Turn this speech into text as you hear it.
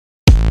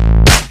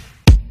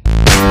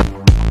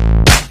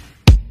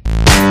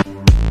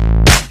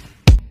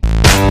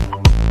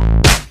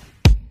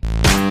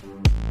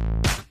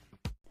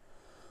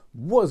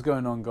What is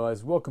going on,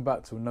 guys? Welcome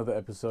back to another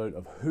episode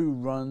of Who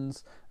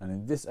Runs, and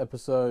in this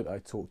episode I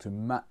talk to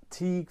Matt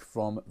Teague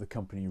from the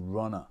company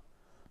Runr.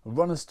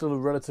 Runr is still a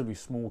relatively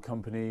small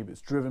company, but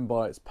it's driven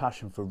by its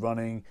passion for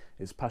running,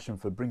 its passion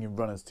for bringing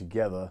runners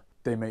together.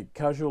 They make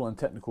casual and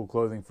technical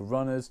clothing for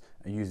runners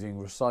and using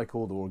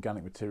recycled or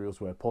organic materials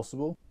where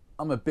possible.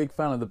 I'm a big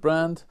fan of the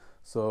brand,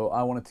 so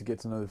I wanted to get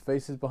to know the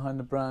faces behind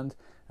the brand,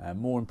 and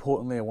more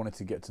importantly I wanted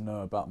to get to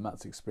know about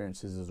Matt's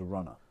experiences as a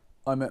runner.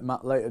 I met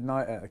Matt late at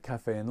night at a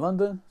cafe in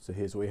London, so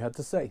here's what he had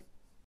to say.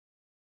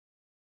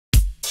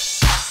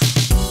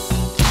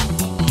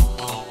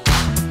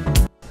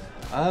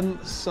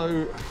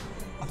 So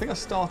I think I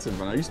started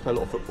when I used to play a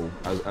lot of football,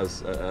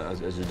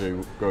 as you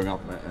do growing up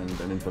and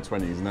into my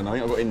 20s, and then I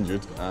think I got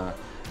injured, a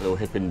little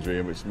hip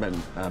injury, which meant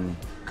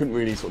couldn't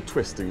really sort of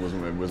twisting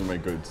wasn't very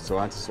good, so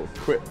I had to sort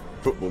of quit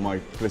football. My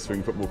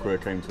blistering football career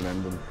came to an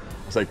end, and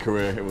I say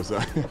career, it was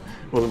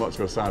wasn't much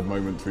of a sad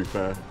moment, to be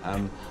fair.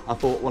 I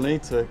thought, well, I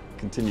need to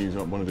continue.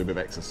 I want to do a bit of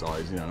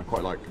exercise, you know, and I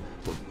quite like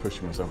sort of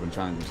pushing myself and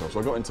challenging myself. So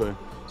I got into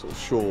sort of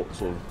short,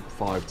 sort of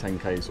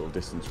 5-10k sort of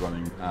distance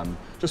running,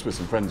 just with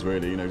some friends,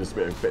 really. You know, just a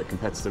bit of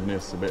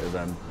competitiveness, a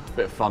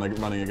bit of fun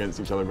running against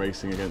each other,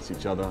 racing against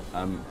each other,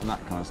 and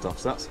that kind of stuff.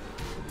 So that's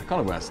kind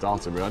of where I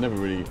started.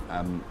 Really,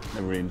 I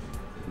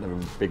never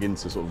big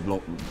into sort of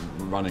long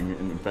running,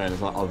 in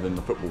fairness, other than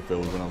the football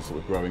field when I was sort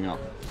of growing up.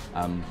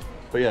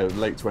 But yeah,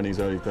 late 20s,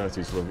 early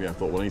 30s, sort of, yeah, I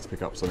thought, well, I need to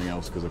pick up something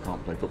else because I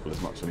can't play football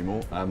as much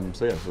anymore.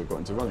 So yeah, so I got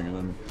into running, and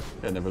then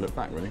yeah, never looked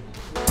back, really.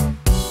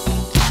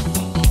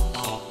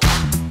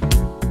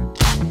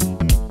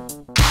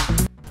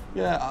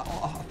 Yeah,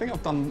 I think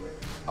I've done.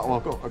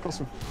 Well, I've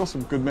got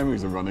some good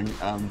memories of running.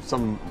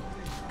 Some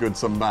good,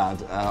 some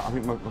bad. I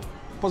think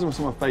probably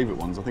some of my favourite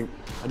ones. I think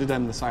I did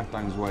the South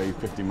Downs Way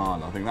 50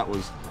 mile. I think that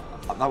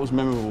was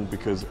memorable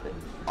because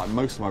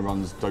most of my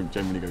runs don't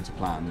generally go to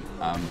plan,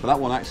 but that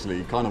one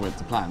actually kind of went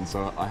to plan.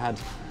 So I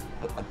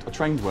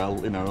trained well,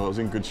 you know, I was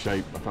in good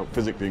shape, I felt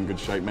physically in good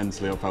shape,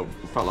 mentally I felt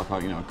like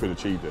I could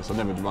achieve this. I'd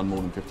never run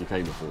more than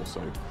 50k before,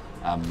 so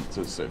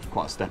it's sort of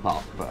quite a step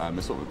up, but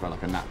it sort of felt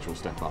like a natural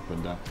step up,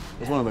 and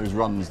it's one of those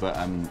runs that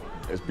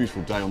it's a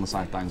beautiful day on the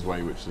South Downs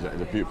Way, which is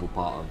a beautiful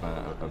part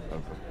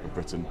of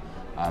Britain.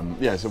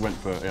 Yeah, so I went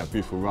for a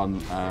beautiful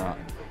run.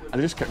 And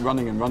I just kept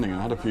running and running, and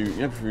I had a few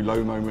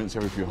low moments,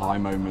 a few high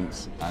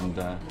moments, and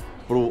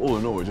but all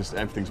in all,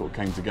 everything sort of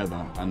came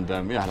together, and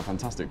yeah, I had a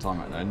fantastic time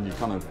out there. And you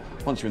kind of,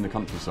 once you're in the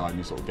countryside and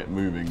you sort of get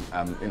moving,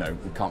 you know,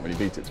 you can't really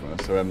beat it, to be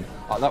honest. So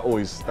that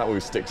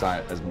always sticks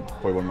out as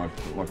probably one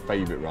of my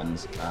favourite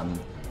runs.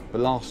 But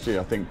last year,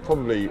 I think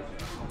probably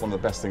one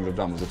of the best things I've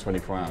done was a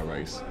 24-hour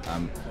race,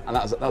 and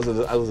that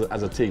was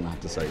as a team, I have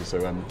to say. So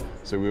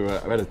we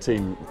had a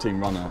team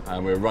runner,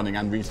 and we were running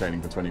and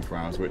retailing for 24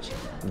 hours, which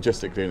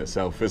logistically in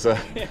itself is an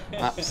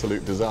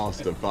absolute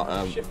disaster.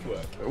 But shift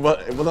work.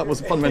 Well, that was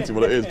fundamentally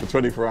what it is for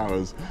 24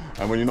 hours.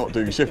 And when you're not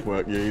doing shift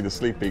work, you're either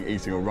sleeping,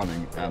 eating, or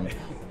running.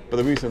 But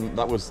the reason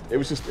it was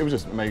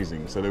just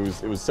amazing. So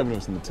it was 7 of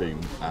us in the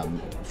team,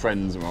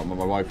 friends. My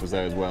wife was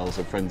there as well,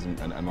 so friends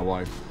and my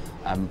wife.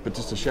 But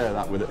just to share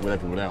that with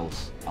everyone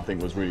else, I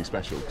think was really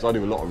special, because I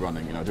do a lot of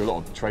running. You know, I do a lot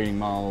of training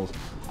miles,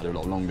 I do a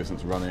lot of long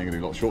distance running, I do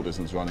a lot of short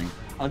distance running.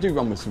 And I do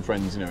run with some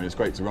friends, you know, and it's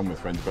great to run with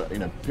friends. But you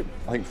know,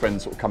 I think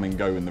friends sort of come and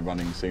go in the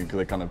running scene because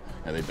they kind of,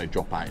 you know, they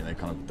drop out and they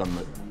kind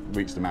of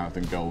reached the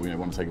marathon goal, you know,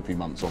 want to take a few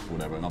months off or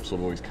whatever. And I've sort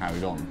of always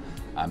carried on.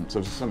 So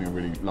it's just something I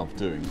really love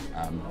doing.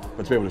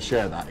 But to be able to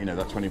share that, you know,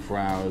 that 24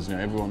 hours, you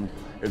know, everyone.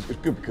 It was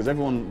good because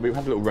we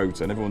had a little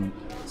rota and everyone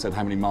said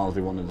how many miles they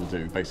wanted to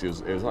do. Basically,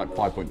 it was like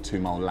 5.2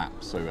 mile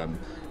laps. So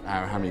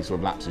how many sort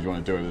of laps did you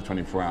want to do over the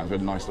 24 hours? We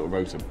had a nice little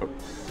rota. But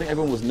I think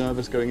everyone was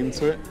nervous going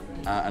into it,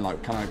 and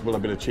like, will I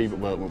be able to achieve it?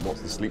 Well,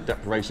 what's the sleep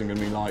deprivation going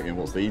to be like? And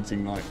what's the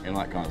eating like? And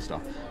that kind of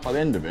stuff. By the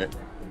end of it,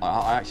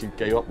 I actually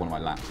gave up one of my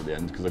laps at the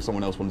end because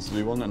someone else wanted to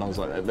do one, and I was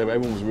like,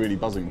 everyone was really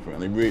buzzing for it,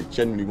 and they really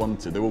genuinely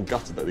wanted. They were all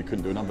gutted that they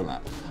couldn't do another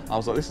lap. I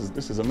was like,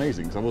 this is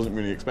amazing, because I wasn't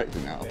really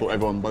expecting that. I thought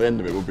everyone by the end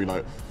of it would be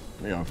like,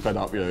 you know, fed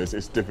up, you know,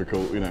 it's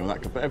difficult, you know,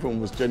 but everyone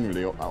was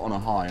generally on a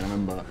high, and I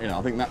remember, you know,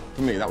 I think that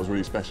for me that was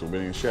really special,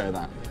 being able to share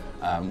that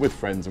with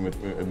friends and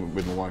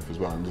with my wife as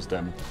well, and just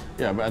yeah,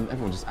 and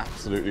everyone just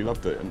absolutely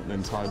loved it the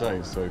entire day.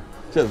 So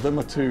yeah, they're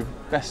my 2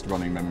 best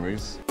running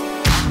memories.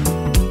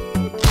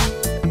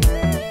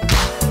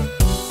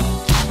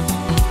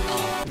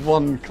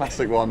 One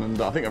classic one,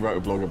 and I think I wrote a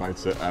blog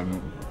about it,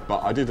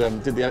 but I did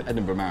the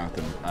Edinburgh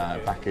Marathon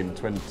back in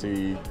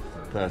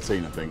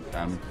 2013, I think.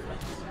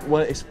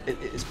 Well,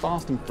 it's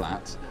fast and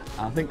flat.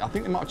 And I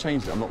think they might have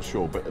changed it. I'm not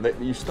sure, but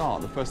you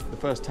start the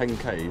first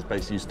 10Ks.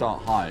 Basically, you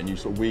start high and you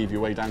sort of weave your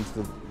way down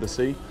to the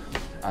sea.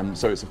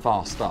 So it's a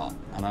fast start.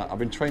 And I've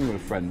been training with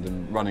a friend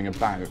and running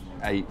about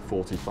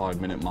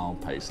 8:45-minute mile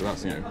pace. So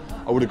that's, you know,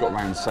 I would have got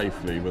around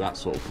safely with that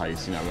sort of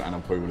pace, you know, and I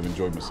probably would have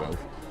enjoyed myself.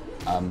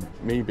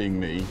 Me being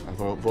me, I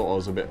thought I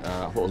was I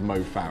thought I was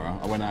Mo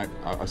Farah. I went out.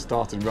 I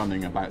started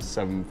running about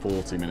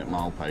 7:40-minute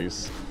mile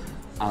pace.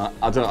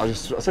 I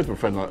said to a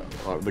friend, like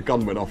the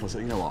gun went off. I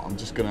said, you know what, I'm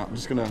just gonna.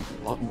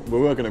 We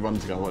were gonna run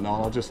together. Like,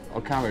 no,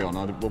 I'll carry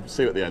on. We'll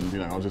see you at the end. You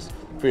know,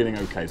 feeling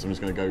okay, so I'm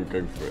just going to go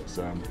for it.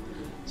 So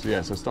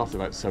yeah, so I started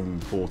about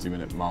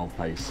 7:40-minute mile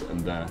pace,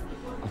 and I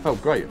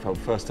felt great. I felt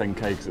the first 10k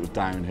because it was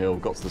downhill,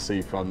 got to the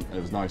seafront, and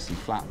it was nice and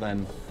flat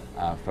then.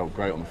 Felt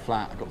great on the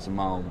flat. I got to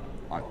mile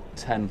like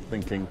 10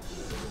 thinking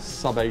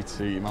sub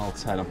 80, mile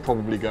 10, I'm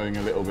probably going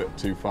a little bit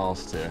too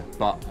fast here,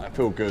 but I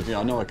feel good. You know,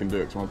 I know I can do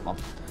it because a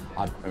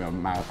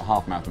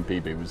half marathon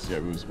PB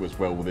was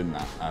well within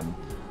that.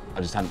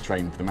 I just hadn't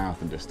trained for the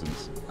marathon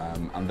distance,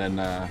 and then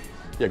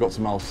yeah, got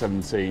to mile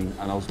 17,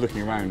 and I was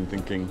looking around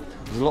thinking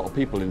there's a lot of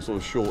people in sort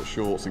of short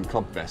shorts and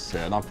club vests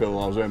here, and I feel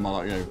I was wearing my,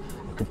 like, you know,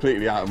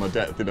 completely out of my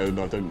depth. You know,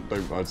 I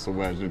just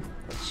wear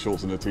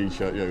shorts and a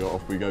t-shirt, you know,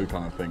 off we go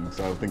kind of thing.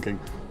 So I was thinking,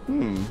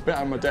 bit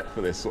out of my depth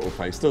for this sort of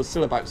pace.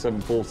 Still about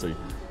 7:40,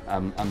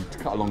 and to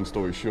cut a long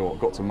story short,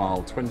 got to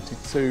mile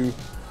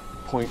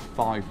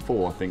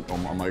 22.54, I think,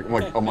 on my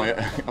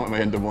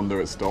end of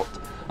Runr it stopped.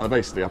 And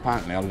basically,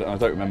 apparently, I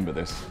don't remember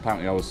this.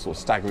 Apparently, I was sort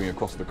of staggering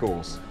across the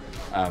course.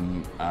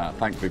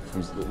 Thankfully,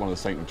 one of the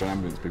St. John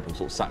ambulance people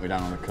sort of sat me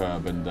down on a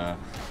curb, and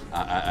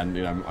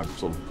you know, I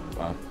sort of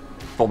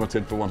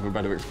vomited, for want of a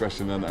better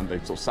expression, and they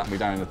sort of sat me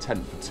down in a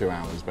tent for 2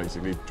 hours,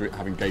 basically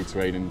having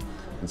Gatorade and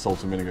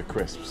salt and vinegar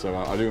crisps. So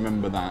I do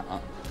remember that.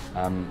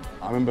 I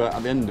remember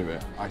at the end of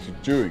it, actually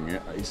during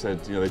it, he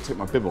said, you know, they took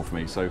my bib off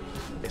me, so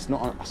it's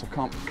not, so I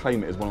can't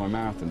claim it as one of my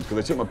marathons because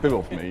they took my bib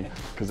off me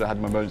because they had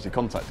my emergency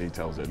contact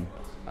details in.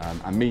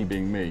 And me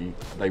being me,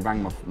 they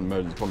rang my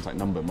emergency contact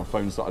number. My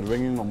phone started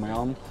ringing on my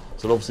arm,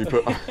 so I'd obviously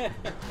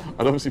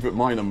put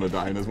my number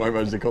down as my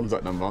emergency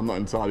contact number. I'm not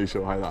entirely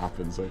sure how that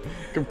happened, so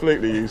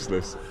completely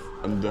useless.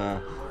 And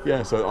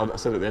yeah, so I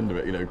said at the end of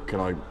it, you know, can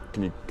I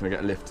get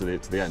a lift to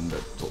the end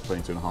at sort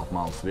of 22.5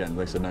 miles to the end?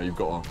 They said no, you've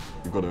got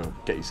to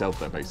get yourself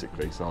there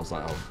basically. So I was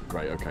like, oh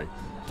great, okay.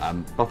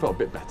 But I felt a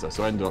bit better,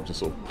 so I ended up just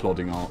sort of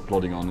plodding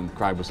on, and the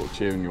crowd was sort of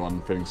cheering you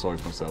on, feeling sorry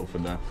for myself,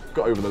 and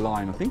got over the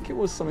line. I think it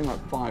was something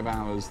like 5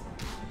 hours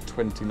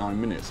 29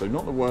 minutes, so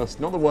not the worst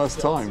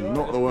time.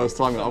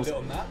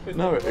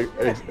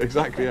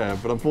 Exactly, yeah.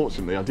 But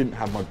unfortunately, I didn't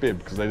have my bib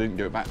because they didn't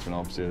give it back to me. And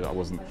obviously,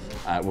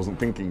 I wasn't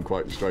thinking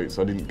quite straight,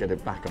 so I didn't get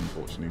it back,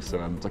 unfortunately. So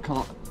I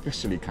can't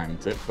officially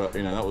count it, but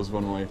you know, that was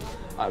one of my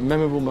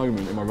memorable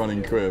moment in my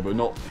running career, but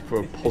not for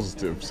a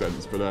positive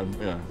sense. But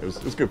yeah, it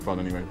was good fun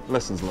anyway.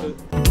 Lessons learned.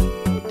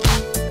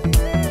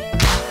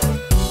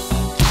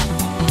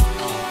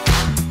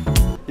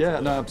 Yeah,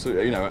 no,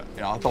 absolutely. You know,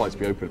 I'd like to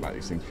be open about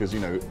these things because,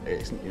 you know,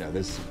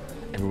 there's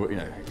everyone, you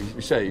know,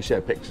 you share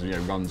pictures, you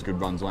know, runs,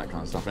 good runs, all that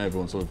kind of stuff, and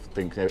everyone sort of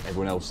thinks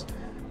everyone else.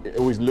 It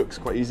always looks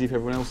quite easy for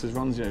everyone else's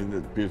runs, you know, the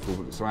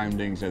beautiful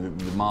surroundings, you know,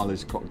 the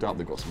mileage clocked up,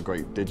 they've got some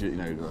great digit, you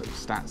know, like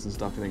stats and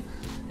stuff. You think,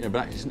 you know,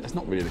 but actually, it's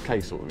not really the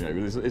case. Sort of, you know,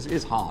 it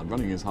is hard.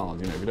 Running is hard.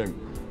 You know, if you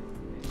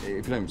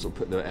don't sort of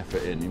put the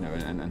effort in, you know,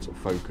 and sort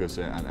of focus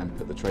and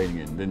put the training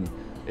in, then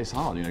it's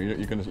hard. You know,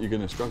 you're going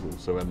to struggle.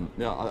 So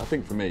yeah, I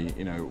think for me,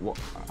 you know, what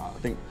I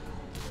think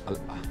it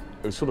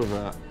was sort of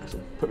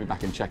put me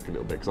back in check a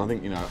little bit, because I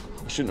think, you know,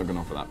 I shouldn't have gone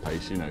off at that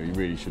pace. You know, you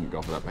really shouldn't go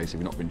off at that pace if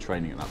you've not been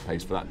training at that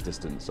pace for that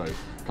distance. So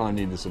kind of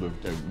need to sort of,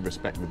 you know,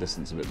 respect the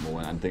distance a bit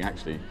more and think,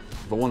 actually,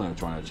 if I want to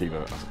try and achieve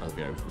a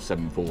you know,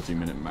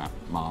 7:40-minute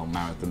mile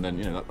marathon, then,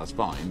 you know, that's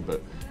fine.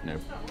 But, you know,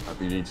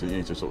 you need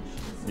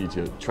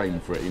to train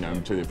for it, you know,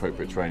 and do the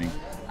appropriate training.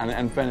 And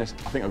in fairness,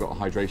 I think I got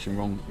hydration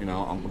wrong. You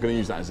know, I'm going to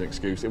use that as an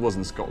excuse. It was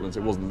in Scotland, so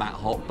it wasn't that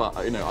hot,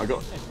 but, you know, I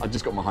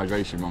just got my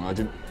hydration wrong.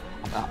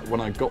 When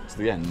I got to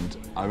the end,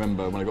 I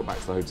remember when I got back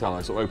to the hotel,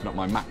 I sort of opened up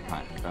my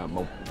backpack,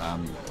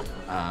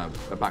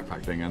 a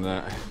backpack thing, and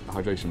a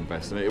hydration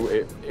vest, and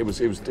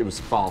it was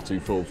far too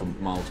full for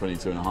mile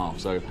 22.5.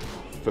 So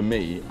for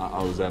me,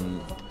 I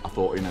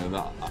thought, you know,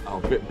 that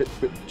I'm a bit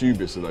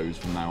dubious of those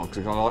from now on,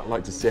 because I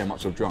like to see how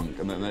much I've drunk,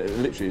 and then it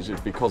literally is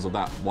just because of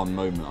that one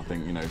moment. I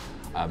think, you know,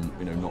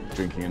 not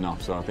drinking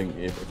enough. So I think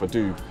if I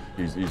do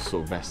use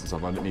sort of vests and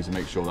stuff, I need to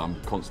make sure that I'm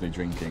constantly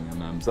drinking.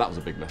 And so that was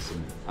a big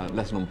lesson.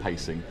 Lesson on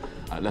pacing,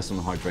 lesson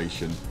on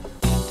hydration.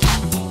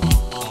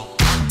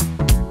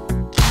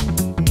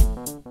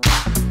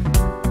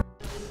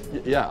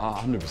 Yeah,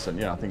 100%.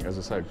 Yeah, I think, as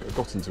I said, I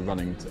got into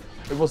running.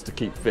 It was to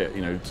keep fit,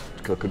 you know,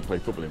 because I couldn't play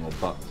football anymore.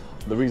 But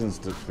the reasons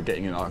for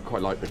getting in, I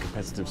quite like the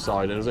competitive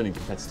side. And it was only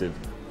competitive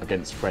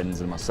against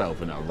friends and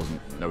myself, and I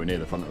wasn't nowhere near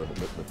the front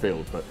of the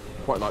field. But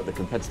quite like the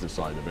competitive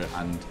side of it.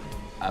 And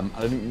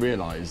I didn't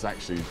realise,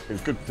 actually, it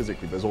was good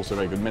physically, but it was also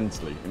very good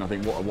mentally. And I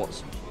think what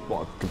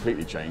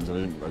completely changed,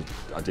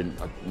 I didn't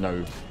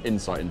know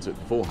insight into it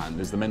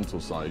beforehand, is the mental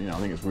side. You know, I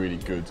think it's really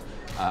good,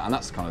 and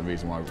that's kind of the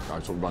reason why I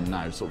sort of run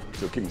now, sort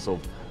of keep myself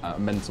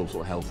mental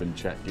sort of health in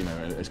check. You know,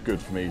 and it's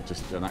good for me,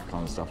 just and that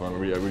kind of stuff. I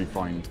really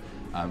find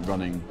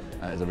running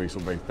is a very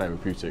sort of very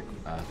therapeutic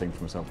thing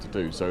for myself to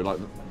do. So like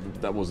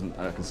that wasn't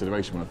a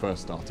consideration when I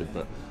first started,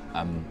 but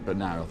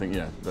now I think,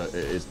 yeah, that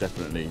it is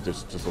definitely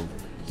just sort of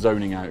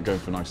zoning out, going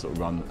for a nice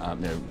little run,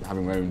 you know,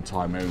 having my own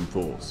time, my own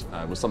thoughts,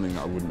 was something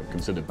that I wouldn't have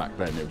considered back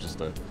then. It was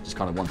just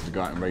kind of wanted to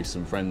go out and race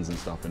some friends and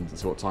stuff, and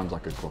see what times I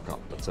could clock up.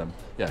 But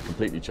yeah,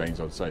 completely changed,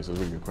 I would say. So it's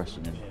a really good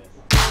question. Yeah.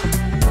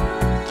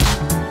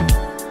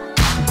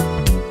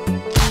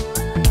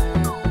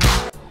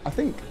 I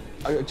think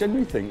I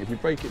genuinely think if you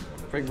break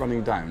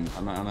running down,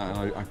 and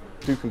I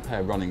do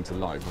compare running to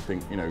life. I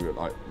think, you know,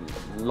 like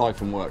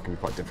life and work can be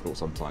quite difficult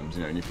sometimes,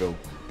 you know, and you feel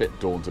a bit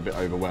daunted, a bit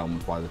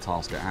overwhelmed by the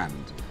task at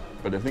hand.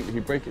 But I think if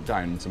you break it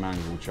down into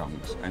manageable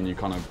chunks and you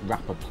kind of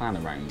wrap a plan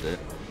around it,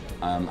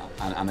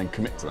 and then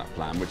commit to that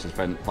plan, which is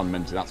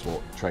fundamentally that's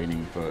what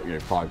training for, you know,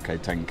 5K,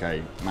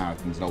 10K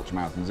marathons and ultra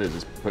marathons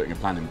is putting a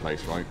plan in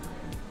place, right,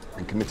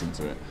 and committing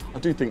to it. I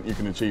do think you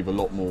can achieve a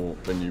lot more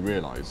than you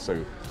realise.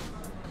 So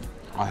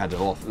I had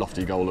a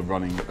lofty goal of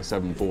running a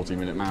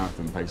 7:40-minute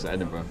marathon pace at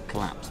Edinburgh,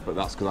 collapsed, but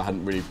that's because I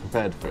hadn't really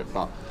prepared for it.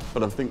 But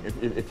I think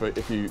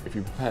if you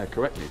prepare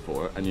correctly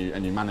for it and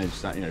you manage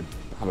that, you know,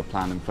 have a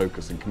plan and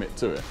focus and commit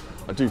to it,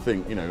 I do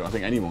think, you know, I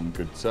think anyone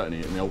could, certainly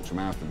in the ultra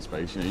marathon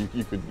space, you know,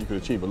 you could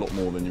achieve a lot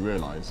more than you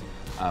realise.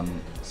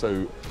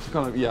 So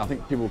kind of, yeah, I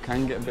think people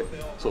can get a bit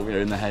sort of, you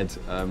know, in the head.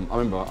 I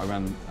remember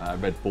I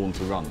read Born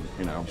to Run.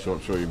 You know, I'm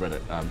sure you read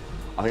it.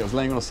 I think I was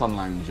laying on a sun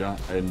lounger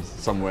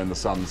somewhere in the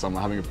sun,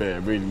 somewhere having a beer,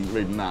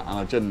 reading that, and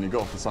I genuinely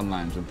got off the sun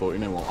lounger and thought, you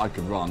know what, I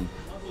could run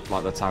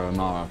like the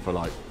Tarahumara for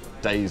like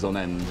days on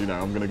end. You know,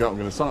 I'm going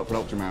to sign up for an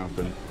ultra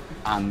marathon.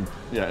 And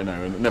yeah, you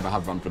know, and never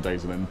have run for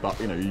days on end, but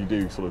you know, you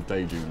do sort of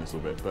daydream a little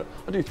bit. But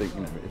I do think,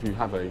 you know, if you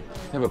have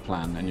a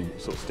plan and you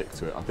sort of stick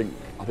to it, I think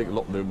a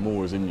lot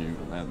more is in you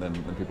than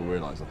people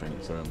realise. I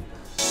think so.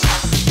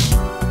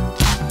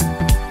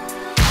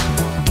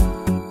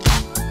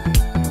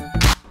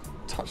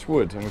 Touch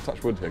wood, I'm going to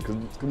touch wood here because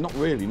not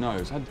really. No,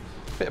 I've had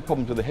a bit of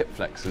problems with the hip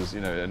flexors,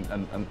 you know, and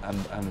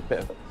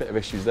a bit of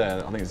issues there.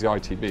 I think it's the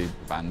ITB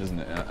band, isn't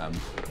it?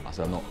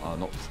 So I'm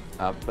not,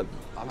 but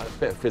I've had a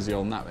bit of physio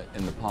on that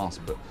in the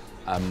past, but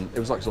it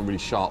was like some really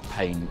sharp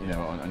pain, you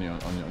know, on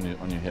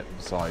your hip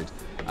side.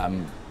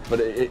 But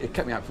it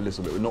kept me out for a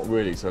little bit, but not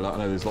really. So like, I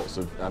know there's lots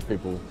of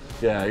people,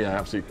 yeah,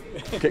 absolutely.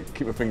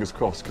 Keep my fingers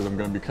crossed because I'm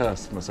going to be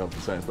cursed for myself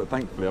for saying it. But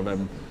thankfully, I've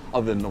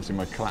other than obviously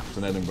my collapse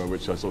in Edinburgh,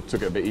 which I sort of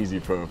took it a bit easy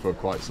for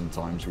quite some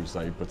time, should we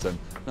say. But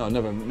no, I've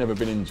never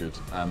been injured.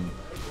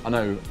 I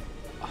know,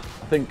 I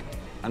think,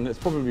 and it's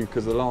probably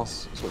because the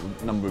last sort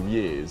of number of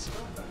years,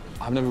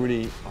 I've never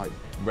really like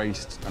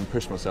raced and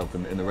pushed myself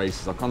in the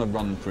races. I kind of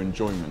run for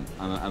enjoyment,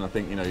 and I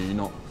think, you know,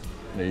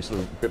 you're sort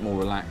of a bit more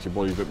relaxed, your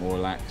body's a bit more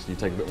relaxed, you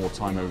take a bit more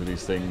time over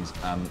these things,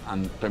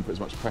 and don't put as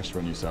much pressure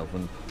on yourself.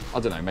 And I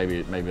don't know,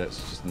 maybe that's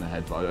just in the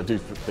head, but I do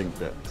think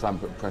that because I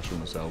haven't put pressure on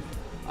myself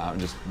and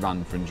just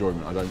ran for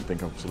enjoyment, I don't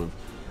think I've sort of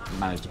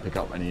managed to pick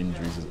up any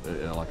injuries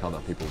like other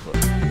people. But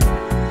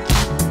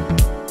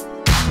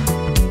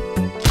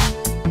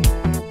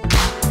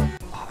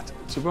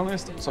to be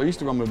honest, so I used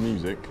to run with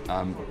music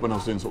when I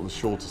was doing sort of the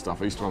shorter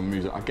stuff. I used to run with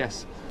music. I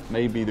guess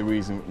maybe the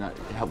reason that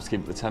it helps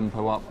keep the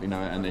tempo up, you know,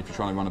 and if you're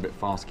trying to run a bit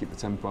fast, keep the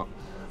tempo up.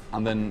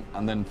 And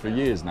then for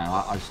years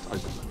now,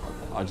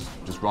 I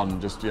just run,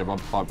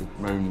 by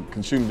my own,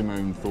 consumed in my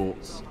own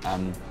thoughts.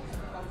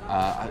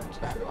 I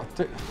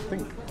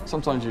think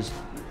sometimes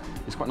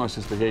it's quite nice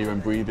just to hear your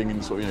own breathing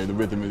and sort of, you know, the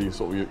rhythm of your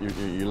sort of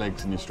your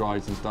legs and your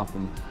strides and stuff,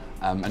 and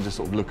just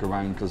sort of look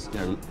around, because, you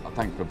know,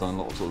 thankfully I've done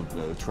a lot of sort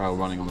of trail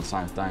running on the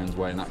South Downs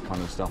way and that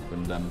kind of stuff,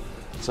 and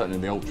certainly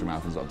the ultra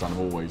marathons that I've done have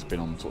always been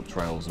on sort of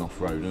trails and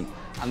off-road,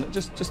 and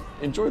just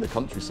enjoy the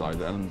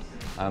countryside. And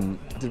I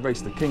did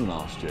Race the King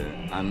last year,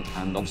 and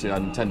obviously I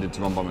intended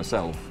to run by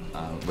myself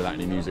without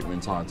any music the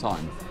entire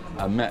time.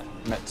 Met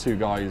two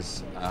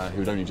guys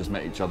who'd only just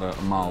met each other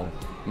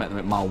met them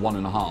at mile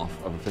 1.5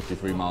 of a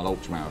 53-mile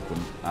ultra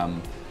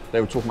marathon. They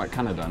were talking about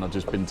Canada, and I'd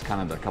just been to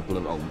Canada a couple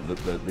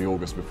of the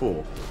August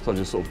before, so I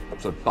just sort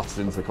of butted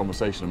into the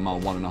conversation at mile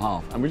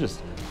 1.5, and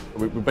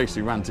we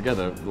basically ran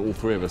together, all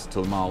three of us,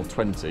 till mile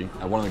 20.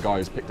 One of the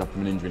guys picked up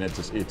an injury and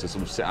had to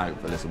sort of sit out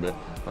for a little bit,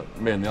 but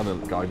me and the other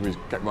guy, we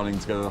kept running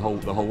together the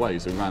whole way.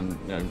 So we ran,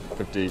 you know,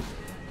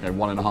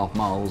 1.5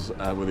 miles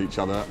with each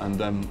other,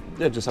 and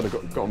yeah, just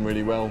got on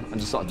really well, and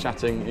just started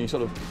chatting. And you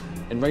sort of,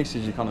 in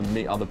races, you kind of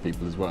meet other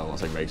people as well. I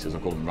say races, I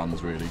call them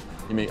runs really.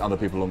 You meet other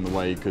people along the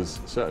way, because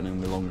certainly in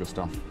the longer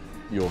stuff,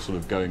 you're sort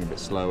of going a bit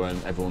slower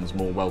and everyone's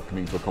more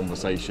welcoming to a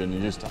conversation.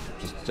 You just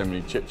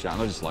generally chit chat,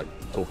 and I just like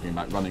talking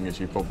about running, as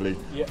you're probably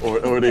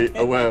already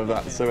aware of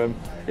that. So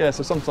yeah,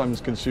 so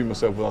sometimes consume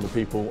myself with other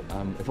people.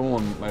 If I'm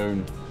on my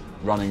own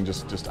running,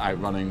 just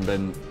out running,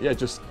 then yeah,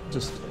 just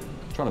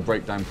trying to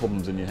break down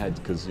problems in your head,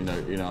 because you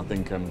know I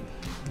think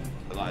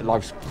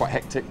life's quite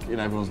hectic. You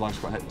know, everyone's life's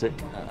quite hectic,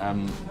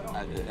 and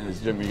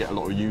it's generally you get a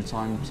lot of you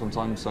time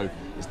sometimes. So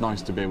it's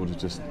nice to be able to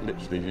just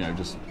literally, you know,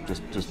 just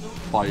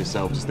by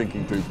yourself, just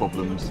thinking through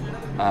problems,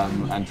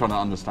 and trying to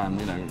understand,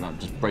 you know, like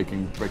just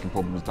breaking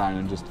problems down,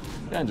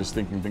 and just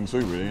thinking things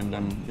through really. And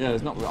yeah,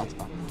 there's not.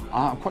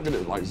 I'm quite good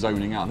at like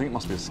zoning out. I think it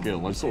must be a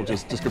skill. I sort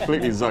of just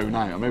completely zone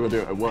out. Maybe I do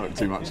it at work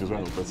too much as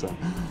well.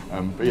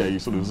 But yeah, you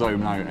sort of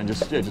zone out and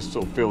just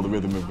sort of feel the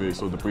rhythm of the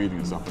sort of the breathing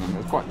and stuff. And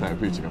it's quite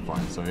therapeutic, I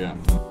find. So yeah.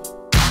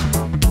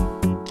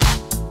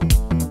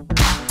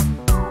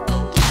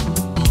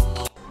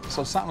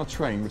 So I sat on a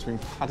train between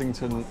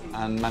Paddington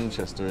and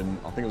Manchester in,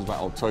 I think it was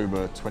about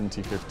October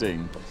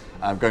 2015,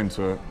 going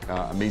to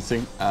a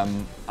meeting,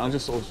 and I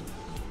just sort of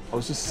I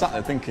was just sat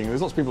there thinking,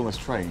 there's lots of people on this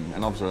train,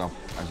 and obviously,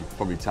 as you can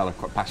probably tell, I'm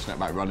quite passionate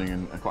about running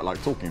and I quite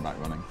like talking about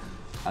running.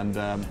 And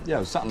yeah, I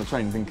was sat on the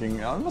train thinking,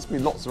 there must be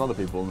lots of other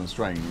people on this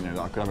train, you know,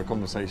 that I could have a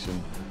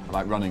conversation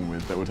about running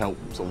with that would help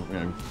sort of, you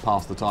know,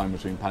 pass the time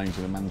between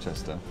Paddington and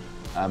Manchester.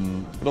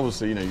 But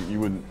obviously, you know,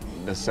 you wouldn't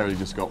necessarily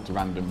just go up to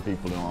random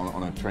people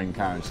on a train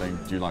carriage saying,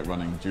 do you like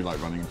running, do you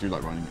like running, do you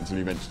like running, until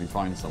you eventually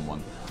find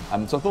someone.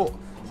 So I thought,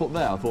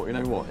 you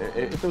know what,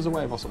 if there was a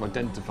way of us sort of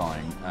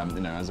identifying,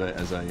 you know, as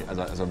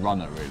a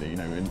runner, really, you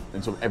know,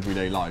 in sort of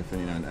everyday life,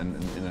 and you know,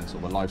 and in a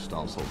sort of a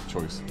lifestyle sort of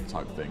choice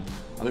type thing,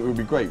 I think it would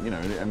be great, you know.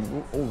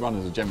 And all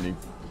runners are generally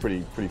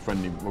pretty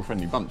friendly, we're a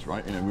friendly bunch,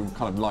 right? You know, we're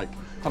kind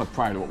of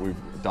proud of what we've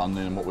done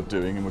and what we're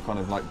doing, and we're kind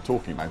of like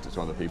talking about it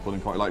to other people,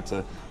 and quite like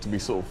to be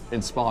sort of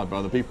inspired by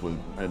other people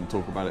and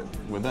talk about it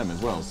with them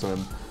as well. So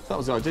that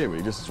was the idea,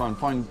 really, just to try and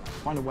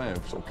find a way of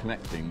sort of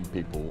connecting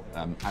people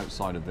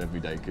outside of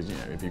everyday, because you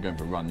know, if you're going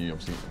for a run, you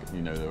obviously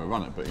know they're a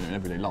runner, but you know, in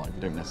everyday life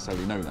you don't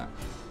necessarily know that.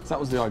 So that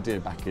was the idea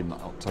back in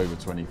October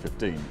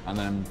 2015, and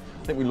then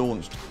I think we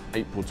launched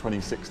April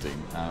 2016.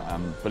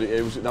 But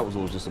that was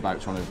all just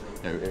about trying to,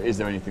 you know, is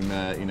there anything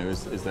there? You know,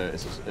 is there,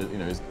 you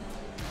know,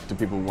 do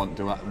people want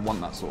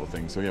that sort of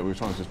thing? So yeah, we were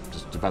trying to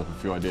just develop a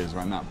few ideas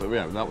around that. But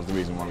yeah, that was the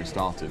reason why we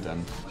started,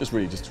 just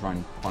really just to try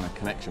and find a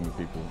connection with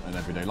people in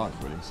everyday life,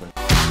 really. So.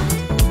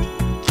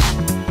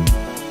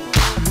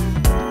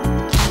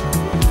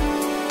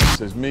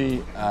 So it's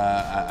me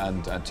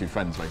and two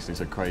friends, basically,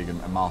 so Craig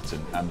and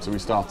Martin. So we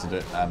started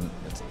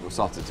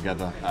it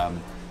together.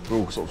 We're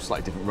all sort of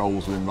slightly different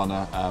roles within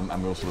Runr,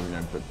 and we're all sort of, you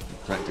know, but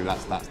collectively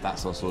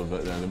that's our sort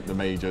of the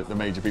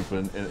major people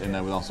in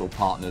there, with our sort of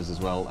partners as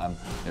well,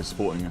 you know,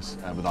 supporting us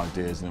with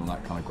ideas and all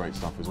that kind of great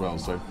stuff as well.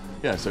 So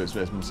yeah, so it's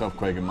myself,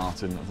 Craig and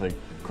Martin. I think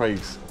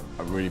Craig's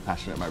really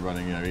passionate about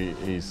running. You know,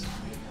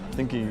 I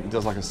think he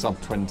does like a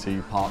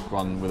sub-20 park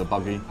run with a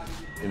buggy,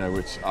 you know,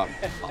 which I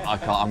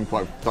can't. I haven't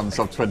quite done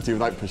sub-20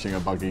 without pushing a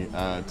buggy,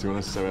 to be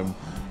honest. So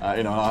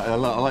you know, I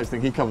like to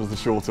think he covers the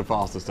shorter,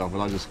 faster stuff,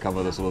 and I just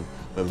cover the sort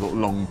of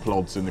long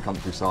plods in the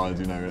countryside,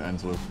 you know, and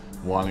sort of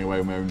whiling away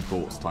with my own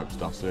thoughts type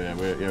stuff. So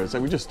yeah,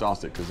 so we just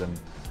started because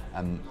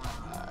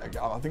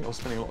I think I was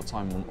spending a lot of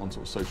time on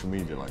sort of social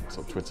media, like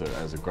sort of Twitter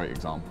as a great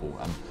example,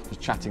 and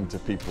just chatting to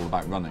people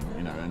about running,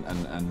 you know,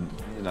 and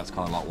that's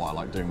kind of like what I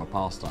like doing my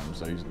pastime.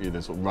 So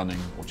either sort of running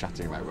or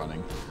chatting about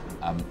running,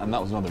 and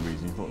that was another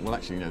reason. You thought, well,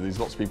 actually, you know, there's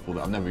lots of people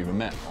that I've never even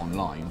met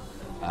online.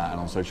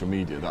 And on social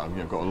media that I've, you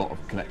know, got a lot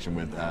of connection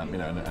with, you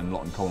know, and a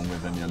lot in common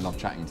with, and you know, love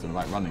chatting to them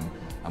about running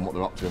and what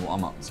they're up to and what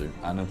I'm up to.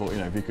 And I thought, you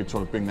know, if you could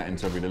try to bring that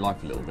into everyday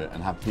life a little bit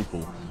and have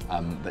people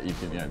that you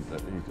can, you know,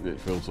 that you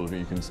feel sort of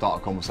you can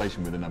start a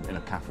conversation with in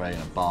a cafe,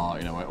 in a bar,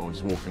 you know, or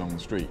just walking along the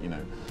street, you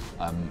know,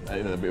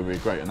 it would be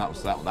great. And that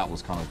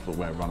was kind of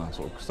where Runr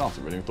sort of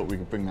started, really. We thought we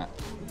could bring that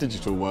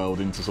digital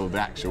world into sort of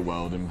the actual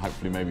world and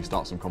hopefully maybe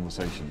start some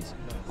conversations.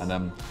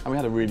 And we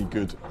had a really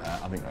good,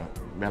 I think,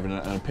 we have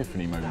an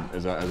epiphany moment,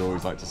 as I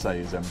always like to say,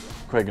 is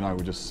Craig and I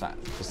were just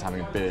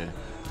having a beer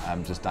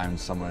just down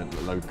somewhere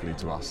locally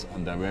to us,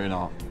 and we're in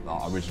our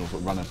original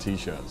sort of Runr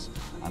t-shirts,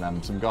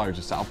 and some guy who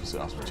just sat opposite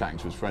us was chatting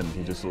to his friend.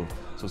 He just sort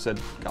of said,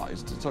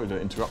 "Guys, sorry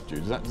to interrupt you,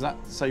 does that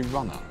say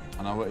Runr?"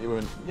 And I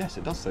went, "Yes,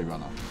 it does say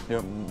Runr." You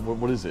know,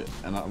 what is it?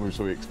 And we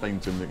sort of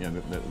explained to him that, you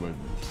know, that we're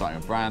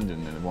starting a brand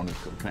and they wanted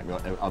to connect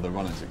with other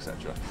runners,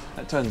 etc.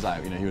 It turns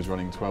out, you know, he was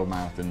running 12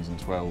 marathons in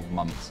 12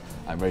 months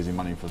and raising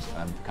money for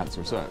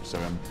cancer research. So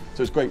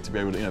it's great to be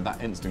able to, you know,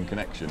 that instant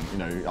connection. You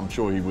know, I'm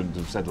sure he wouldn't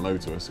have said hello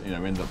to us. You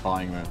know, we ended up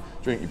buying a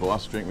drink. He bought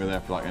us a drink. We were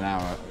there for like an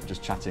hour,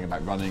 just chatting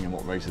about running and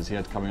what races he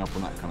had coming up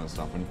and that kind of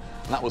stuff. And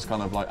that was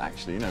kind of like,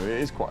 actually, you know,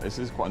 this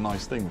is quite a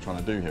nice thing we're trying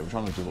to do here. We're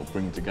trying to just sort of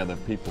bring together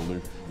people who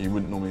you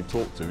wouldn't normally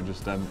talk to and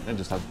just have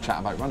a chat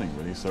about running,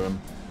 really. So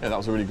yeah, that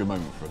was a really good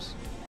moment for us.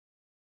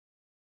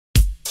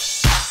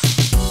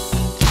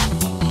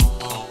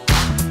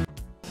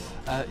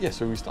 Yeah,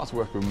 so we started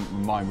working with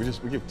Mind. We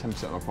give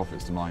 10% of our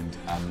profits to Mind,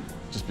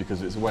 just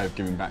because it's a way of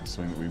giving back to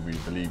something that we really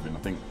believe in. I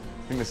think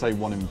they say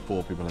 1 in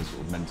 4 people have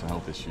sort of mental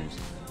health issues,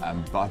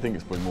 but I think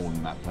it's probably more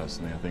than that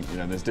personally. I think, you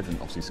know, there's different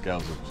obviously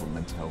scales of sort of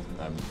mental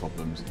health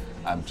problems,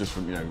 just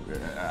from, you know,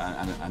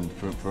 and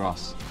for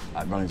us,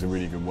 running's a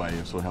really good way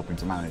of sort of helping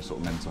to manage sort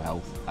of mental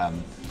health.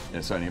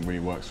 It certainly really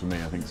works for me.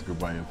 I think it's a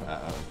good way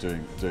of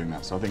doing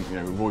that. So I think, you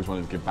know, we've always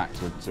wanted to give back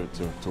to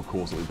a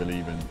cause that we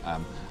believe in,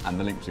 and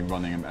the link between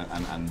running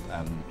and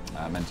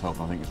mental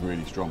health, I think, is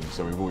really strong.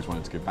 So we've always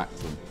wanted to give back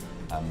to them.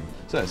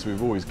 So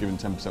we've always given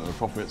 10% of the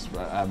profits.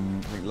 I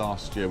think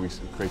last year we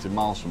created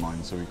Miles for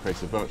Mind, so we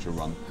created a virtual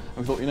run. And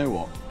we thought, you know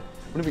what,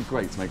 wouldn't it be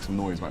great to make some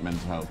noise about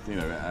mental health, you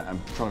know, and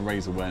trying to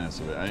raise awareness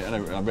of it.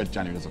 I read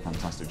January does a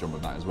fantastic job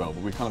of that as well,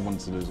 but we kind of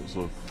wanted to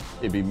sort of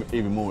it'd be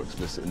even more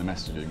explicit in the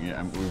messaging. Yeah,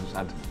 and we've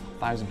had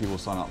 1,000 people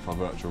sign up for our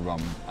virtual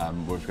run,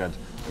 which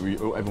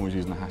everyone was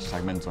using the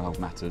hashtag mental health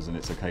matters and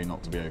it's okay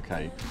not to be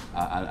okay.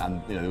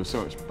 And you know, there was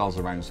so much buzz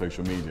around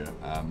social media,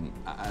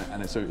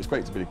 and it's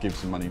great to be able to give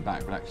some money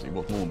back, but actually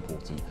what's more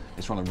important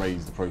is trying to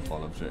raise the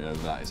profile of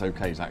that it's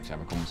okay to actually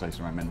have a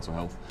conversation around mental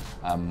health,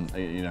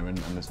 you know, and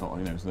there's not,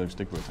 you know, there's no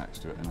stigma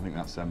attached to it, and I think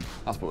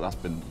that's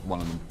been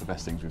one of the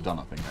best things we've done,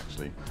 I think,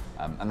 actually,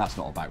 and that's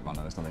not about Runr,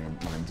 there's nothing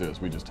to do with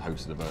us. We just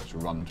hosted a virtual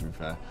run, to be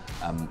fair,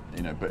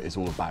 you know, but it's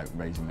all about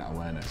raising that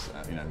awareness,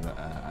 you know,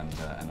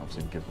 and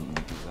obviously give them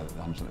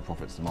 100% of the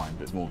profits to mine,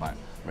 but it's more about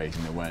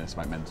raising the awareness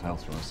about mental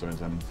health from us. So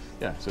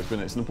yeah, so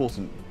it's an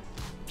important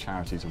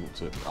charity to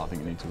I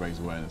think we need to raise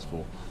awareness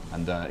for,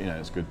 and you know,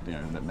 it's good, you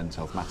know, that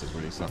mental health matters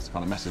really. So that's the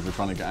kind of message we're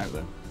trying to get out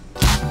there.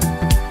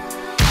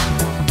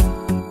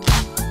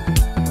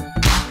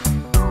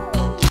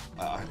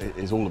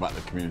 It's all about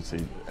the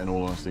community, in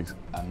all honesty.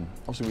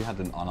 Obviously we had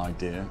an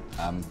idea,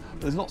 but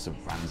there's lots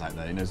of brands out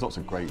there, you know, there's lots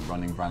of great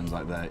running brands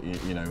out there,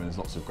 you know, and there's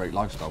lots of great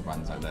lifestyle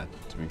brands out there,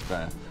 to be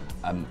fair.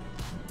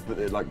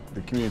 But like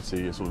the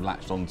community has sort of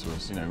latched onto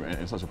us, you know,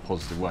 in such a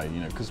positive way, you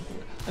know, because at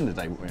the end of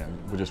the day, you know,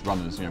 we're just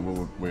runners, you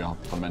know, we are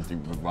fundamentally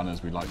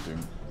runners. We like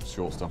doing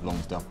short stuff,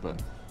 long stuff,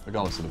 but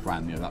regardless of the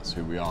brand, you know, that's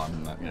who we are,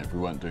 and you know, if we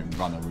weren't doing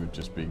Runr, we would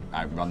just be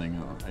out running,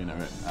 you know.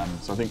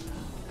 So I think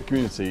the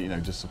community, you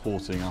know, just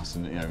supporting us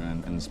and, you know,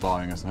 and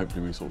inspiring us, and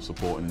hopefully we sort of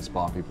support and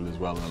inspire people as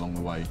well along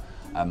the way.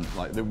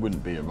 Like there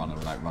wouldn't be a Runr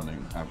without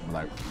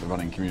the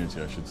running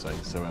community, I should say.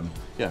 So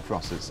yeah, for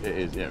us it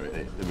is, yeah,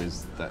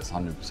 that's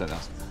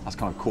 100%. That's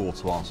kind of core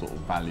to our sort of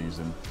values,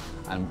 and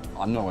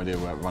I've no idea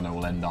where Runr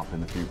will end up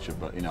in the future.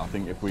 But you know, I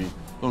think as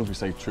long as we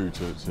stay true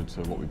to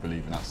what we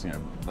believe, and that's, you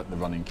know, the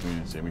running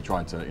community, and we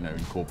try to, you know,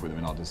 incorporate them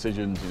in our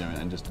decisions, you know,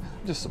 and just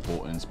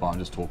support and inspire and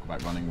just talk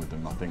about running with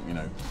them. I think, you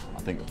know,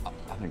 I think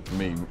for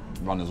me,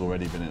 Runr's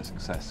already been a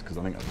success, because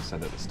I think, as I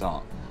said at the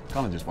start, I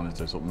kind of just wanted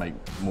to sort of make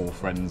more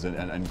friends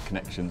and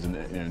connections, and,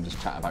 you know, and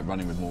just chat about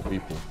running with more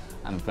people.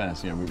 And in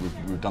fairness, you know,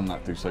 we've done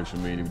that through social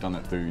media, we've done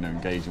that through, you know,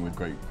 engaging with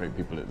great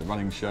people at the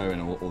running show and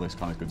all this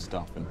kind of good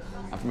stuff. And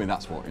for me,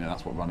 that's what, you know,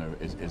 that's what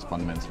Runr is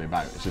fundamentally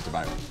about. It's just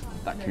about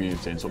that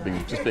community and sort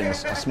of being a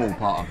small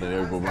part of the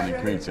overall running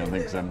community. I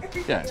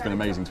think, yeah, it's been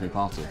amazing to be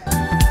part of.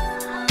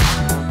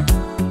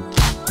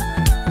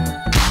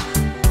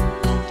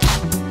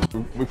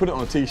 We put it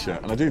on a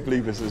t-shirt, and I do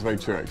believe this is very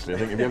true, actually. I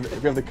think if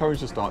you have the courage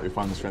to start, you'll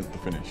find the strength to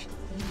finish.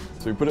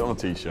 So we put it on a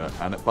t-shirt,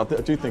 but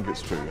I do think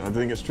it's true. And I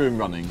think it's true in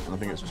running, and I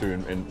think it's true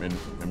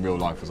in real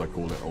life, as I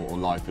call it, or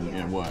life in,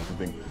 you know, work. I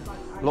think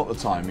a lot of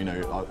the time, you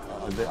know,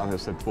 as I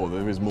said before,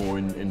 there is more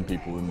in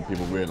people than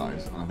people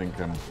realise. And I think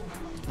a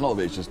lot of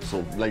it is just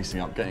sort of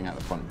lacing up, getting out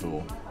the front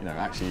door, you know,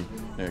 actually,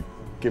 you know,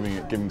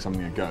 giving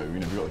something a go. You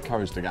know, if you've got the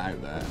courage to get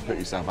out there and put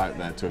yourself out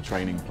there to a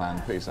training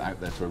plan, put yourself out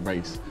there to a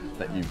race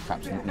that you've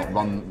perhaps not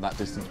run that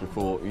distance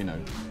before, you know,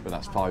 whether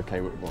that's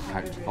 5K or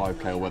couch to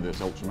 5K, or whether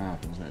it's ultra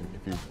marathons. You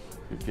know,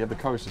 if you have the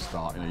courage to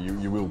start, you know,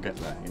 you will get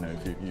there. You know,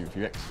 if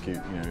you execute,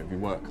 you know, if you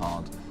work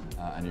hard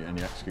and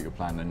you execute your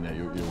plan, then yeah,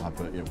 you'll have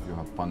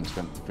fun and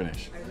strength to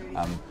finish.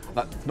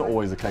 That's not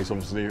always the case,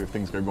 obviously, if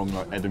things go wrong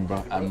like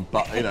Edinburgh.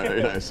 But you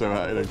know, so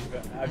you know.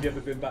 Have you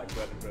ever been back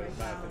to Edinburgh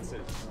Marathon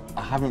since?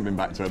 I haven't been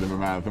back to Edinburgh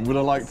Marathon. Would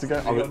I like to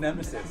go? Your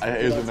nemesis.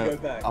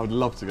 I would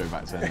love to go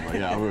back to Edinburgh.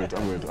 Yeah,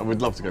 I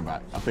would love to go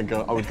back. I think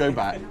I would go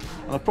back,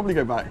 and I'd probably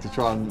go back to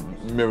try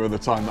and mirror the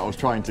time that I was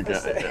trying to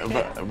get.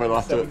 But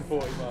after 7:40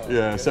 miles.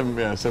 Yeah,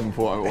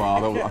 7:40.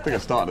 Well, I think I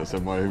started at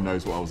 7:40. Who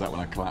knows what I was at when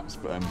I collapsed?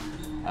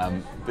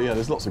 But yeah,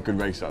 there's lots of good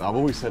races out there. I've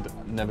always said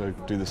never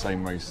do the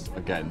same race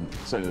again,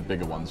 certainly the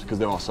bigger ones, because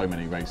there are so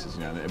many races,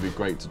 you know, and it'd be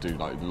great to do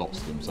like lots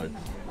of them. So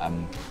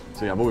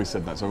yeah, I've always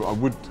said that. So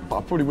but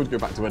I probably would go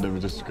back to Edinburgh,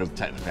 just because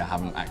technically I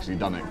haven't actually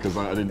done it, because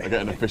I didn't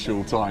get an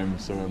official time.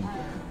 So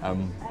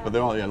but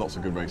there are, yeah, lots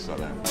of good races out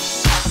there.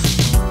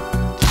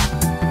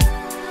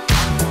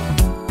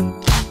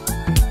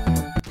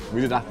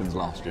 We did Athens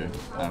last year,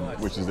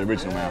 which is the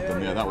original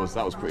marathon. Yeah, that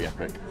was pretty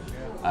epic.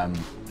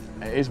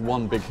 It is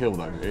one big hill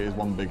though. It is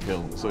one big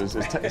hill. So it's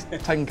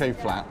 10k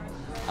flat,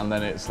 and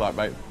then it's like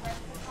about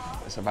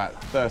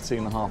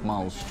 13.5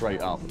 miles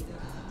straight up.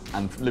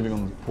 And living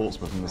on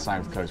Portsmouth in the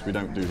south coast, we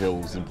don't do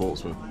hills in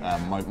Portsmouth.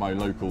 My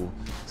local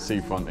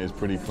seafront is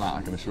pretty flat,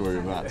 I can assure you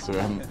of that. So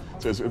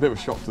it's a bit of a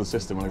shock to the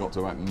system when I got to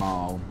about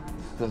mile.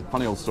 There's a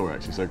funny old story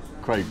actually. So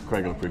Craig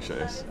will appreciate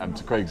this.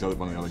 So Craig's one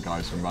of the other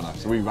guys from Runr.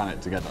 So we ran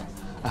it together.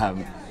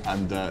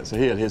 So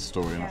he had his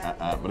story on it,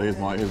 but here's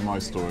my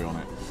story on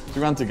it. So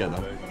we ran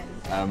together.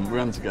 And we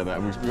ran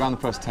the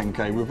first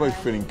 10k. We were both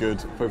feeling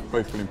good,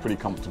 both feeling pretty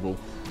comfortable,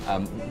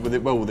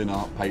 well within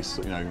our pace.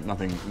 You know,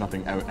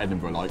 nothing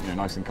Edinburgh-like. You know,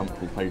 nice and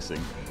comfortable pacing.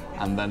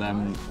 And then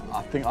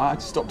I think I had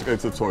to stop to go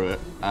to the toilet,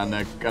 and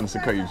I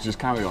said, "Okay, you just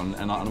carry on."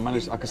 And I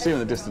managed. I could see him in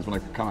the distance when I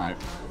could come out,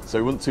 so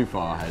he wasn't too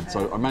far ahead.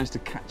 So I managed to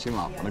catch him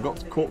up, and I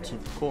caught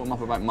him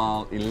up about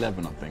mile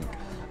 11, I think.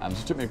 So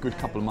it took me a good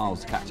couple of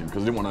miles to catch him,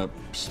 because I didn't want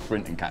to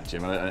sprint and catch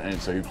him,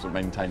 and so he was sort of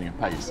maintaining a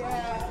pace.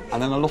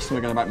 And then I lost him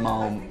again about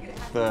mile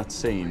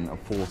 13 or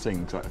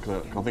 14, because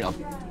I think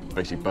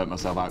basically burnt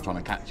myself out trying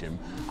to catch him.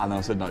 And then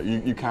I said, no,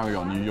 you carry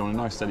on. You're on a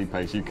nice steady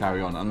pace. You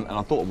carry on. And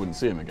I thought I wouldn't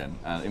see him again.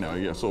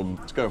 Sort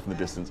of to go from the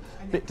distance,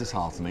 a bit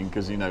disheartening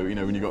because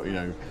when you got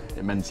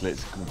mentally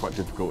it's quite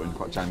difficult and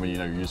quite challenging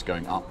when you're just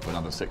going up for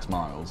another 6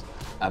 miles.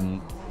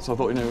 So I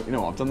thought,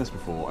 what, I've done this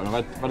before, and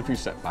I've had a few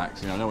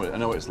setbacks. I know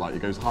what it's like.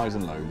 It goes highs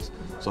and lows.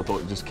 So I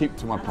thought, just keep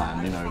to my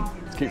plan.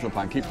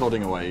 Keep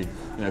plodding away.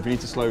 If you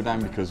need to slow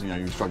down because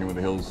you're struggling with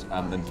the hills,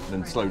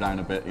 then slow down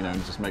a bit.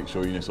 And just make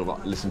sure sort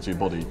of listen to your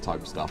body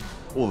type stuff.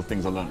 All the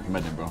things I learned from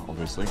Edinburgh,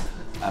 obviously.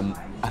 And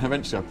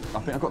eventually, I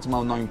think I got to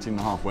mile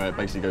 19.5, where it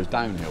basically goes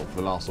downhill for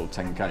the last sort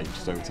of 10k,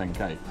 just over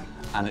 10k.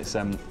 And it's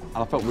and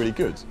I felt really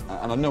good. And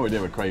I had no idea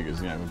where Craig is,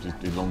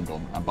 he's long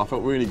gone. But I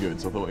felt really good.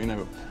 So I thought,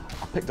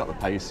 I picked up the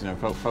pace,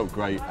 felt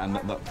great, and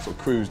that sort of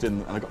cruised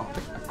in. And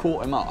I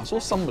caught him up. I saw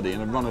somebody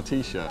in a Runr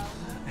t-shirt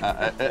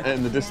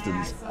in the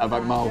distance,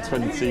 about mile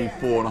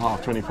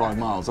 24.5, 25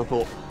 miles. I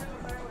thought,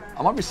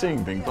 I might be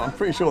seeing things, but I'm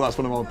pretty sure that's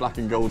one of my black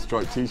and gold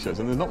striped t-shirts.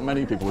 And there's not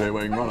many people here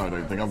wearing Runr, I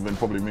don't think, other than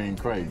probably me and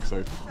Craig. So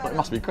it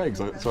must be Craig.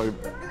 So I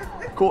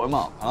caught him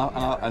up,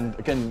 and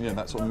again,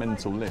 that sort of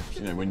mental lift.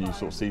 When you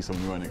sort of see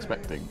someone you weren't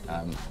expecting.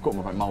 Caught him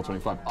about mile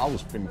 25. I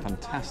was feeling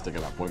fantastic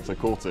at that point, so I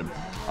caught him.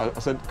 I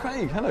said,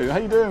 Craig, hello, how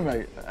you doing,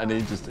 mate? And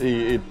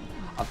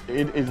I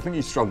think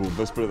he struggled.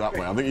 Let's put it that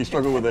way. I think he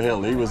struggled with the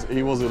hill. He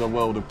was in a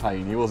world of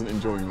pain. He wasn't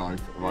enjoying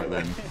life right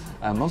then.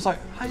 I was like,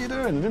 "How you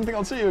doing? I didn't think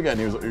I'd see you again."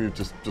 He was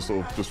just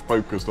sort of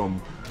focused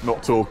on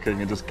not talking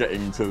and just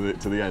getting to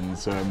the end.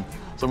 So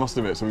I must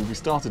admit, so we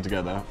started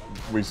together.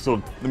 We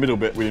sort of the middle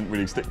bit we didn't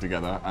really stick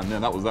together, and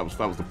that was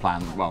the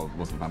plan. Well, it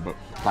wasn't the plan, but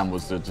the plan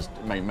was to just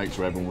make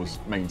sure everyone was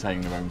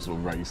maintaining their own sort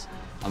of race.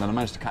 And then I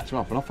managed to catch him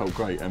up, and I felt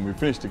great. And we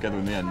finished together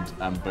in the end.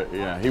 But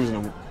yeah, he was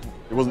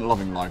it wasn't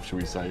loving life, shall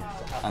we say?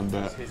 And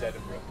his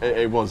Edinburgh.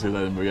 It was his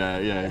Edinburgh,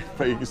 yeah.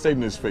 He stayed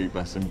in his feet,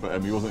 bless him,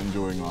 but he wasn't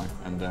enjoying life.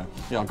 And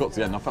I got to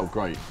the end, I felt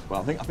great. But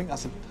I think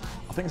it's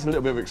a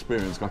little bit of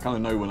experience. Cause I kind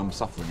of know when I'm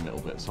suffering a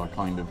little bit, so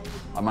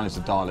I managed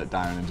to dial it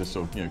down and just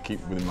sort of keep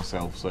within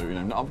myself. So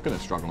I'm going to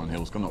struggle on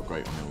hills. 'Cause I'm not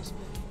great on hills.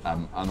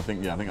 And I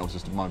think that was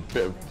just my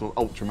bit of sort of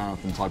ultra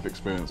marathon type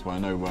experience where I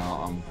know where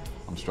I'm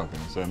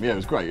struggling. So it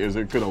was great. It was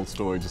a good old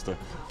story. I just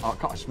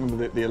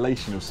remember the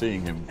elation of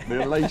seeing him.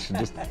 The elation,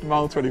 just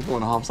mile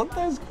 24.5.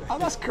 Like,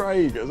 that's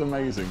Craig. It was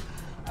amazing.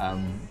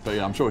 But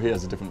yeah, I'm sure he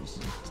has a different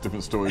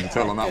story to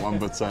tell on that one.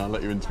 But I'll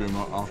let you interview him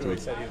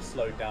afterwards. He said he was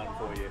slowed down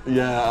for you.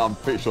 Yeah, I'm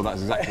pretty sure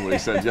that's exactly what he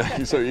said.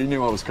 Yeah, so he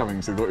knew I was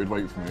coming, so he thought he'd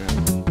wait for me. Yeah.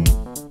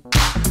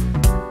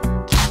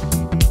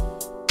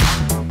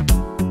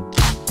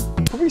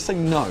 Probably say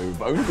no,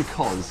 but only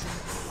because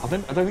I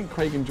don't think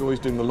Craig enjoys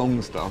doing the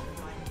long stuff,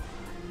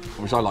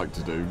 which I like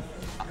to do,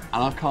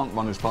 and I can't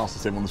run as fast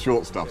as him on the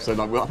short stuff. So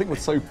I think we're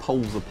so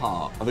poles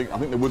apart. I think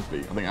there would be.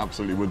 I think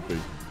absolutely would be,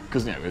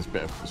 because it's a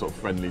bit of sort of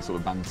friendly sort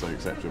of banter,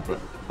 etc. But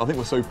I think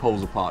we're so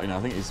poles apart. I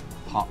think his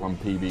parkrun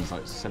PB's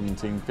like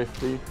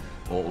 17:50,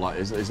 or like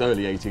his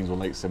early 18s or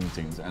late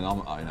 17s, and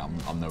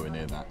I'm nowhere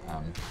near that.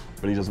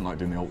 But he doesn't like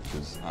doing the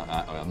ultras.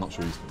 I'm not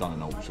sure he's done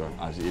an ultra.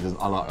 Actually, he doesn't.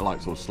 I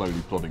like sort of slowly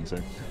plodding. So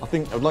I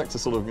think I'd like to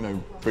sort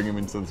of bring him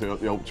into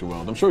the ultra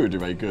world. I'm sure he'd do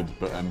very good,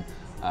 but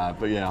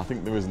yeah, I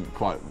think there isn't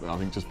quite. I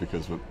think just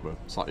because we're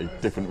slightly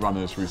different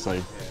runners, should we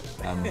say?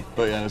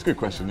 But yeah, it's a good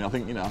question. I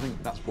think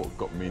that's what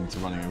got me into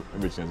running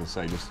originally, as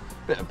I say, just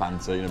a bit of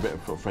banter, a bit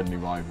of sort of friendly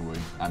rivalry,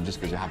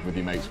 just because you have with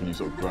your mates when you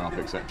sort of grow up,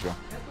 etc.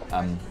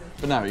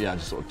 But now, yeah, I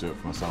just sort of do it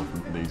for myself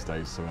these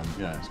days. So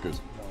yeah, it's good.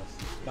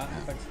 Matt,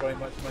 thanks very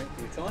much, mate,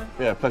 for your time.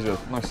 Yeah, pleasure.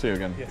 Nice to see you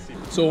again. Yes, you.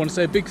 So I want to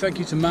say a big thank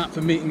you to Matt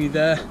for meeting me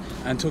there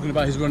and talking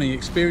about his running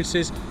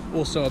experiences,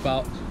 also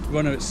about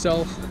Runr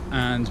itself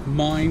and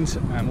Mind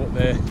and what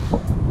they're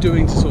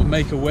doing to sort of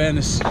make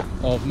awareness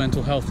of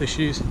mental health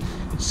issues.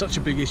 It's such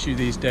a big issue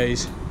these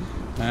days,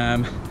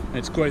 and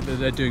it's great that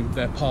they're doing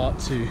their part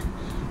to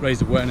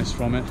raise awareness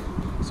from it.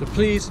 So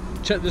please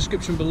check the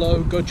description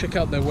below, go check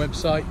out their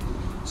website,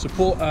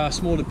 support our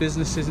smaller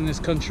businesses in this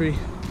country.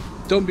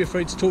 Don't be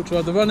afraid to talk to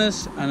other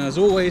runners, and as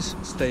always,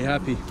 stay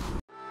happy.